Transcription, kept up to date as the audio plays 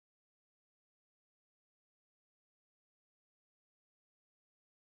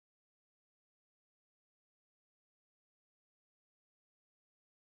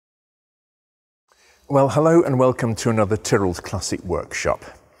Well, hello and welcome to another Tyrrell's Classic Workshop.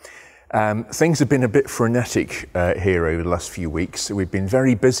 Things have been a bit frenetic here over the last few weeks. We've been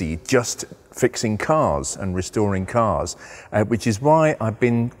very busy just fixing cars and restoring cars, which is why I've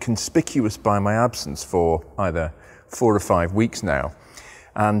been conspicuous by my absence for either 4 or 5 weeks now.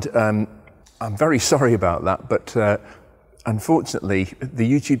 And I'm very sorry about that, but unfortunately, the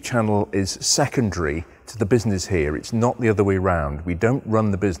YouTube channel is secondary to the business here. It's not the other way around. We don't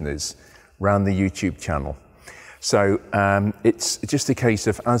run the business around the YouTube channel. So it's just a case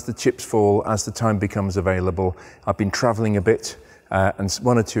of as the chips fall, as the time becomes available. I've been traveling a bit and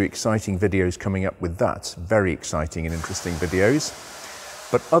 1 or 2 exciting videos coming up with that. Very exciting and interesting videos.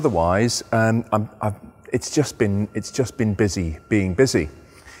 But otherwise, it's just been busy being busy.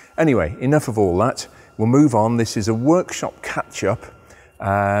 Anyway, enough of all that. We'll move on. This is a workshop catch-up,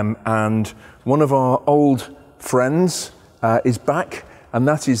 and one of our old friends is back, and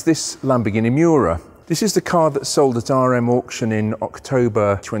that is this Lamborghini Miura. This is the car that sold at RM auction in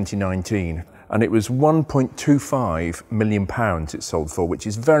October 2019, and it was £1.25 million it sold for, which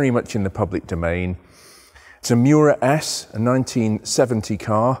is very much in the public domain. It's a Miura S, a 1970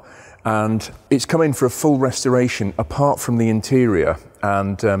 car, and it's come in for a full restoration apart from the interior.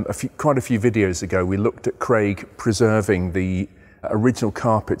 And quite a few videos ago, we looked at Craig preserving the original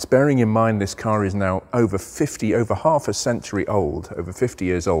carpets, bearing in mind this car is now over half a century old, over 50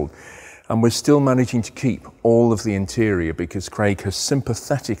 years old. And we're still managing to keep all of the interior because Craig has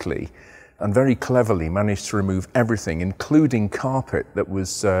sympathetically and very cleverly managed to remove everything, including carpet that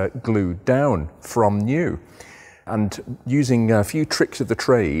was glued down from new. And using a few tricks of the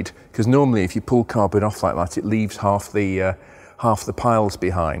trade, because normally if you pull carpet off like that, it leaves half the piles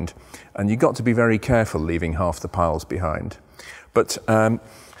behind. And you've got to be very careful leaving half the piles behind. But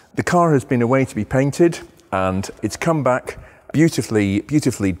the car has been away to be painted, and it's come back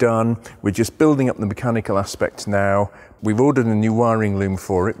beautifully done. We're just building up the mechanical aspects now. We've ordered a new wiring loom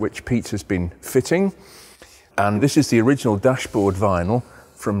for it, which Pete has been fitting. And this is the original dashboard vinyl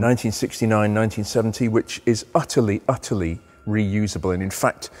from 1969, 1970, which is utterly reusable. And in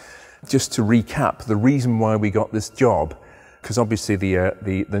fact, just to recap, the reason why we got this job, because obviously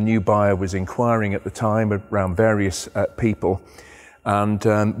the new buyer was inquiring at the time around various people, and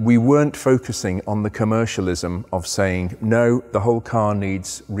we weren't focusing on the commercialism of saying, no, the whole car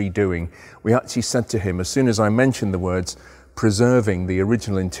needs redoing. We actually said to him, as soon as I mentioned the words, preserving the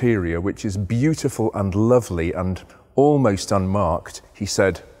original interior, which is beautiful and lovely and almost unmarked, he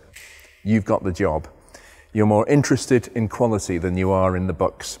said, you've got the job. You're more interested in quality than you are in the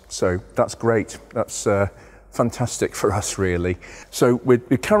bucks. So that's great. That's fantastic for us, really. So we're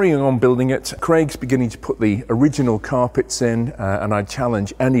carrying on building it. Craig's beginning to put the original carpets in, and I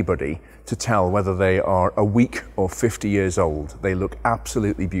challenge anybody to tell whether they are a week or 50 years old. They look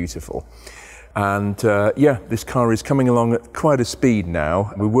absolutely beautiful. And yeah, this car is coming along at quite a speed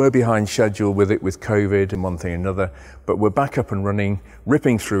now. We were behind schedule with it with COVID and one thing and another, but we're back up and running,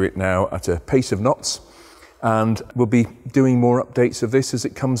 ripping through it now at a pace of knots. And we'll be doing more updates of this as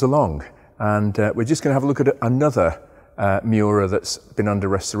it comes along. And we're just going to have a look at another Miura that's been under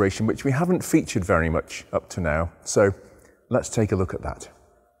restoration, which we haven't featured very much up to now. So let's take a look at that.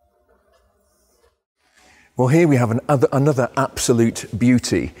 Well, here we have another absolute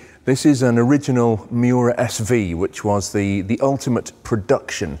beauty. This is an original Miura SV, which was the ultimate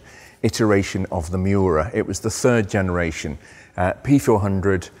production iteration of the Miura. It was the 3rd generation,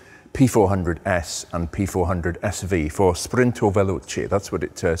 P400, P400S and P400 SV for Sprinto Veloce. That's what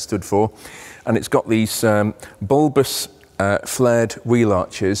it stood for. And it's got these bulbous flared wheel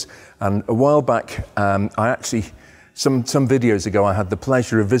arches. And a while back, some videos ago, I had the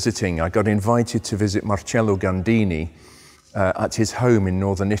pleasure of visiting. I got invited to visit Marcello Gandini at his home in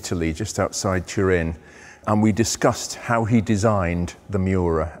northern Italy, just outside Turin. And we discussed how he designed the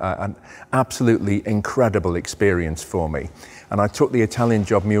Miura, an absolutely incredible experience for me. And I took the Italian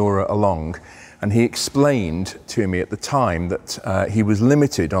job Miura along, and he explained to me at the time that he was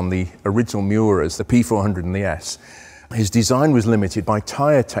limited on the original Miuras, the P400 and the S. His design was limited by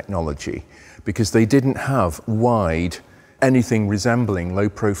tyre technology because they didn't have wide, anything resembling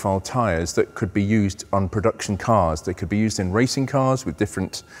low-profile tyres that could be used on production cars. They could be used in racing cars with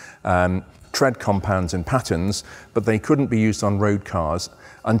different tread compounds and patterns, but they couldn't be used on road cars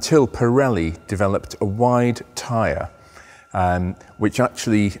until Pirelli developed a wide tyre, which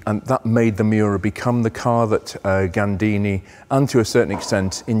actually, and that made the Miura become the car that Gandini, and to a certain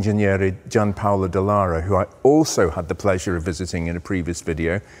extent, Ingegnere Gianpaolo Dallara, who I also had the pleasure of visiting in a previous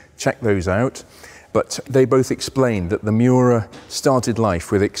video, check those out. But they both explained that the Miura started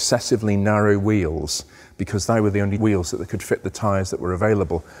life with excessively narrow wheels because they were the only wheels that could fit the tyres that were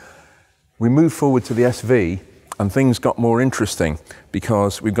available. We moved forward to the SV and things got more interesting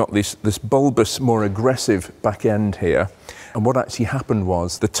because we've got this bulbous, more aggressive back end here. And what actually happened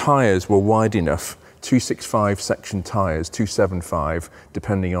was the tyres were wide enough, 265 section tyres, 275,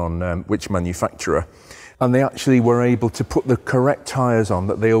 depending on which manufacturer. And they actually were able to put the correct tyres on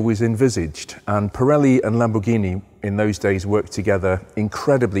that they always envisaged. And Pirelli and Lamborghini in those days worked together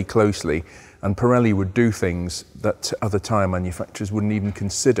incredibly closely. And Pirelli would do things that other tyre manufacturers wouldn't even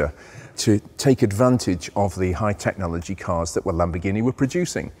consider to take advantage of the high technology cars that Lamborghini were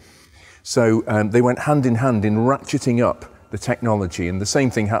producing. So they went hand in ratcheting up the technology. And the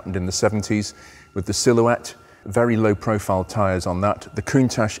same thing happened in the 70s with the Silhouette. Very low profile tyres on that. The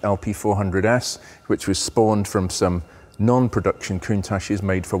Countach LP400S, which was spawned from some non-production Countaches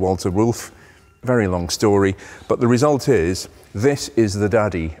made for Walter Wolf. Very long story, but the result is, this is the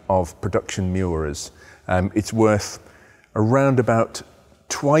daddy of production Miuras. It's worth around about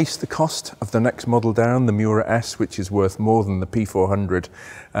twice the cost of the next model down, the Miura S, which is worth more than the P400.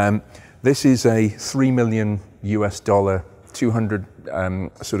 This is a $3 million US, 200,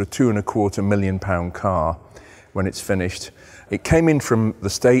 sort of £2.25 million car when it's finished. It came in from the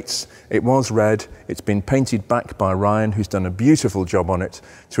States, it was red, it's been painted back by Ryan, who's done a beautiful job on it,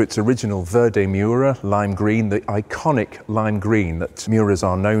 to its original Verde Miura, lime green, the iconic lime green that Miuras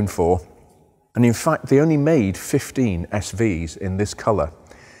are known for. And in fact, they only made 15 SVs in this colour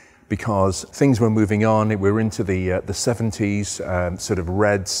because things were moving on, we were into the 70s, sort of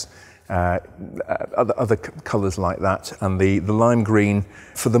reds, other colours like that, and the lime green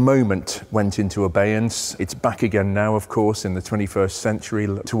for the moment went into abeyance. It's back again now, of course, in the 21st century,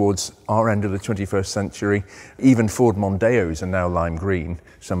 towards our end of the 21st century. Even Ford Mondeos are now lime green,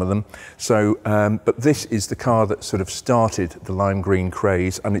 some of them. So, but this is the car that sort of started the lime green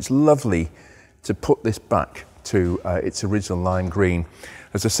craze, and it's lovely to put this back to its original lime green.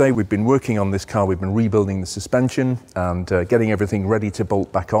 As I say, we've been working on this car, we've been rebuilding the suspension and getting everything ready to bolt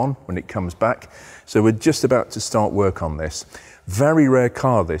back on when it comes back. So we're just about to start work on this. Very rare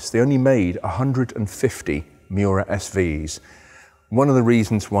car this, they only made 150 Miura SVs. One of the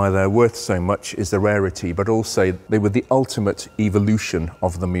reasons why they're worth so much is the rarity, but also they were the ultimate evolution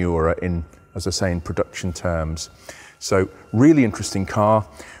of the Miura in, as I say, in production terms. So really interesting car.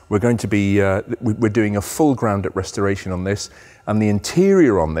 We're going to be, we're doing a full ground-up restoration on this, and the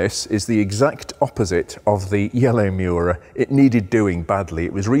interior on this is the exact opposite of the yellow Miura. It needed doing badly.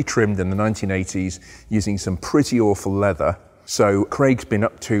 It was retrimmed in the 1980s using some pretty awful leather. So Craig's been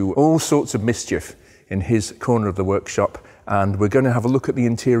up to all sorts of mischief in his corner of the workshop, and we're going to have a look at the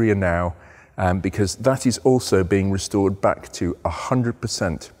interior now, because that is also being restored back to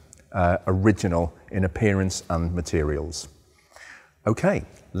 100% original in appearance and materials. Okay,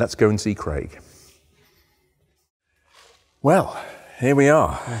 let's go and see Craig. Well, here we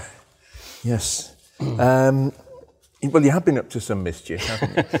are. Yes. Well, you have been up to some mischief,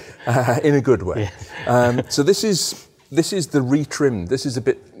 haven't you? In a good way. Yeah. So this is the retrimmed. This is a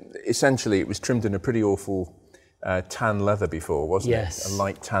bit, essentially, it was trimmed in a pretty awful tan leather before, wasn't it? A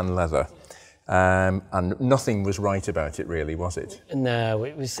light tan leather. And nothing was right about it, really, was it? No,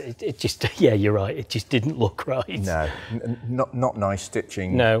 it just, yeah, you're right, it just didn't look right. No, not nice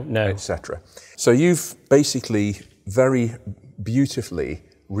stitching, no, etc. So you've basically very beautifully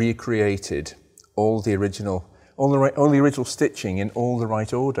recreated all the original stitching in all the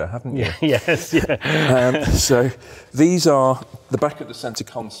right order, haven't you? Yes, yeah. So these are the back of the centre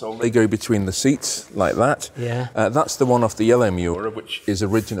console. They go between the seats like that. Yeah. That's the one off the yellow Miura, which is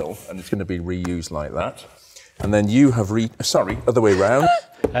original, and it's going to be reused like that. And then you have sorry, other way round.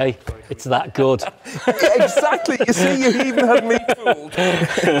 Hey, it's that good. Exactly. You see, you even had me fooled.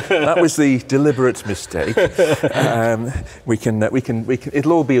 That was the deliberate mistake.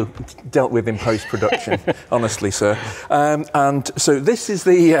 It'll all be dealt with in post-production, honestly, sir. And so this is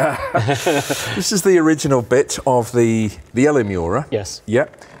the original bit of the yellow Miura. Yes.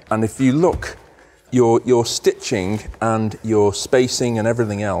 Yep. And if you look, your stitching and your spacing and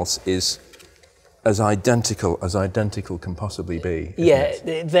everything else is as identical can possibly be. Yeah,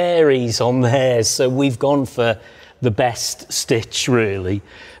 it varies on theirs. So we've gone for the best stitch, really,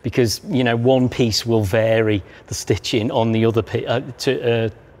 because, you know, one piece will vary the stitching on the other piece.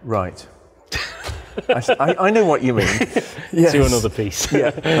 Right. I know what you mean. Yes. To another piece.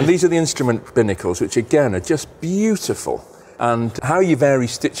 Yeah. And these are the instrument binnacles, which again are just beautiful. And how you vary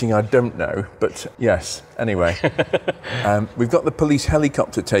stitching, I don't know, but yes. Anyway, we've got the police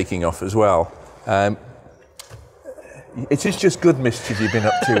helicopter taking off as well. It is just good mischief you've been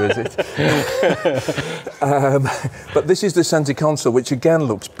up to, is it? But this is the centre console, which again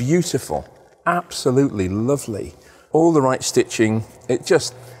looks beautiful. Absolutely lovely. All the right stitching. It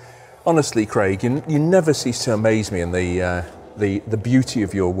just, honestly, Craig, you never cease to amaze me in the beauty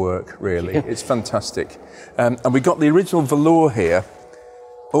of your work, really. It's fantastic. And we got the original velour here.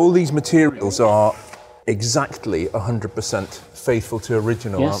 All these materials are exactly 100% faithful to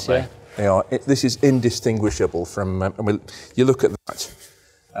original, aren't they? Yeah. They are. This is indistinguishable from. You look at that.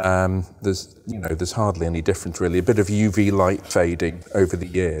 There's hardly any difference really. A bit of UV light fading over the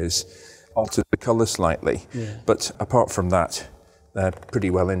years altered the colour slightly, but apart from that, they're pretty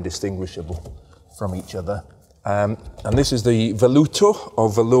well indistinguishable from each other. And this is the veluto or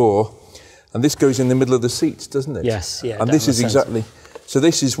velour, and this goes in the middle of the seats, doesn't it? Yes, yeah. And this is exactly. So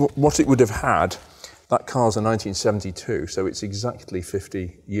this is what it would have had. That car's a 1972, so it's exactly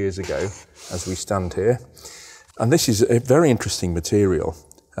 50 years ago as we stand here. And this is a very interesting material,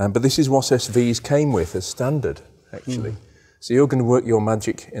 but this is what SVs came with as standard, actually. So you're going to work your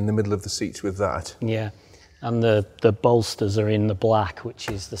magic in the middle of the seats with that. Yeah, and the bolsters are in the black, which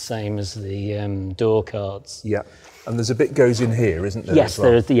is the same as the door cards. Yeah, and there's a bit goes in here, isn't there? Yes,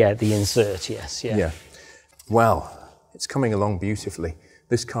 as well? the insert, yes, yeah. Yeah. Well, it's coming along beautifully.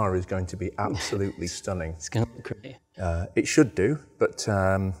 This car is going to be absolutely stunning. It's going to look great. It should do, but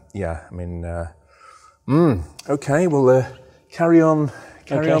yeah, I mean, okay, we'll carry on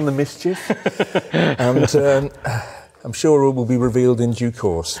the mischief, and I'm sure it will be revealed in due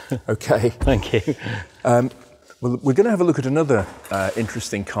course. Okay. Thank you. Well, we're going to have a look at another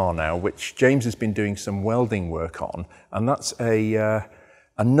interesting car now, which James has been doing some welding work on, and that's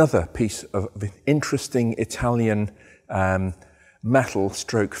another piece of interesting Italian metal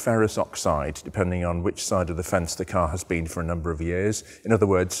stroke ferrous oxide, depending on which side of the fence the car has been for a number of years. In other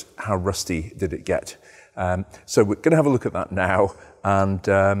words, how rusty did it get? So we're going to have a look at that now,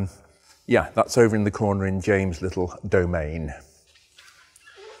 and yeah, that's over in the corner in James' little domain.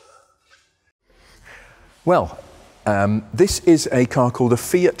 Well, this is a car called a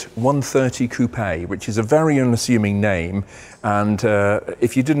Fiat 130 Coupe, which is a very unassuming name, and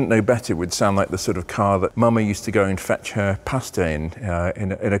if you didn't know better, it would sound like the sort of car that Mama used to go and fetch her pasta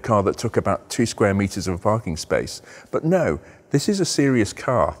in a car that took about 2 square metres of parking space. But no, this is a serious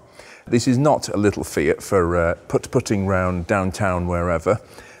car. This is not a little Fiat for putting round downtown wherever.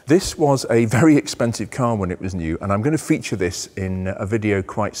 This was a very expensive car when it was new, and I'm going to feature this in a video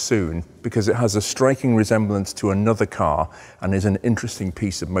quite soon because it has a striking resemblance to another car and is an interesting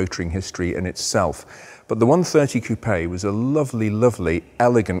piece of motoring history in itself. But the 130 Coupe was a lovely, lovely,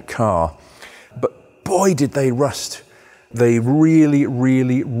 elegant car, but boy did they rust. They really,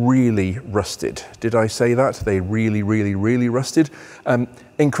 really, really rusted. Did I say that? They really, really, really rusted.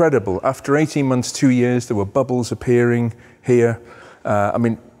 Incredible. After 18 months, 2 years, there were bubbles appearing here. I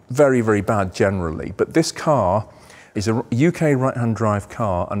mean, very, very bad generally, but this car is a UK right-hand drive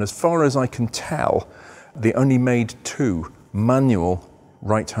car, and as far as I can tell, they only made 2 manual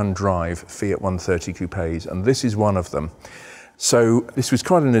right-hand drive Fiat 130 Coupes, and this is one of them. So this was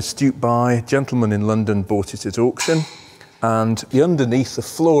quite an astute buy. A gentleman in London bought it at auction, and the underneath, the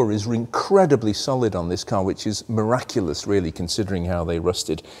floor is incredibly solid on this car, which is miraculous really considering how they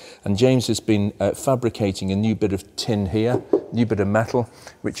rusted. And James has been fabricating a new bit of tin here, new bit of metal,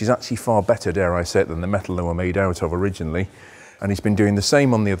 which is actually far better, dare I say it, than the metal they were made out of originally. And he's been doing the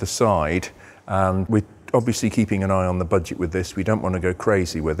same on the other side, and we're obviously keeping an eye on the budget with this. We don't want to go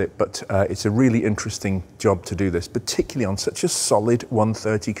crazy with it, but it's a really interesting job to do this, particularly on such a solid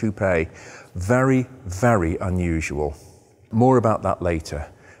 130 Coupe. Very, very unusual. More about that later.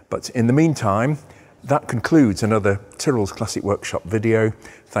 But in the meantime, that concludes another Tyrrell's Classic Workshop video.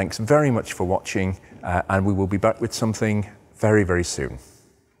 Thanks very much for watching, and we will be back with something very, very soon.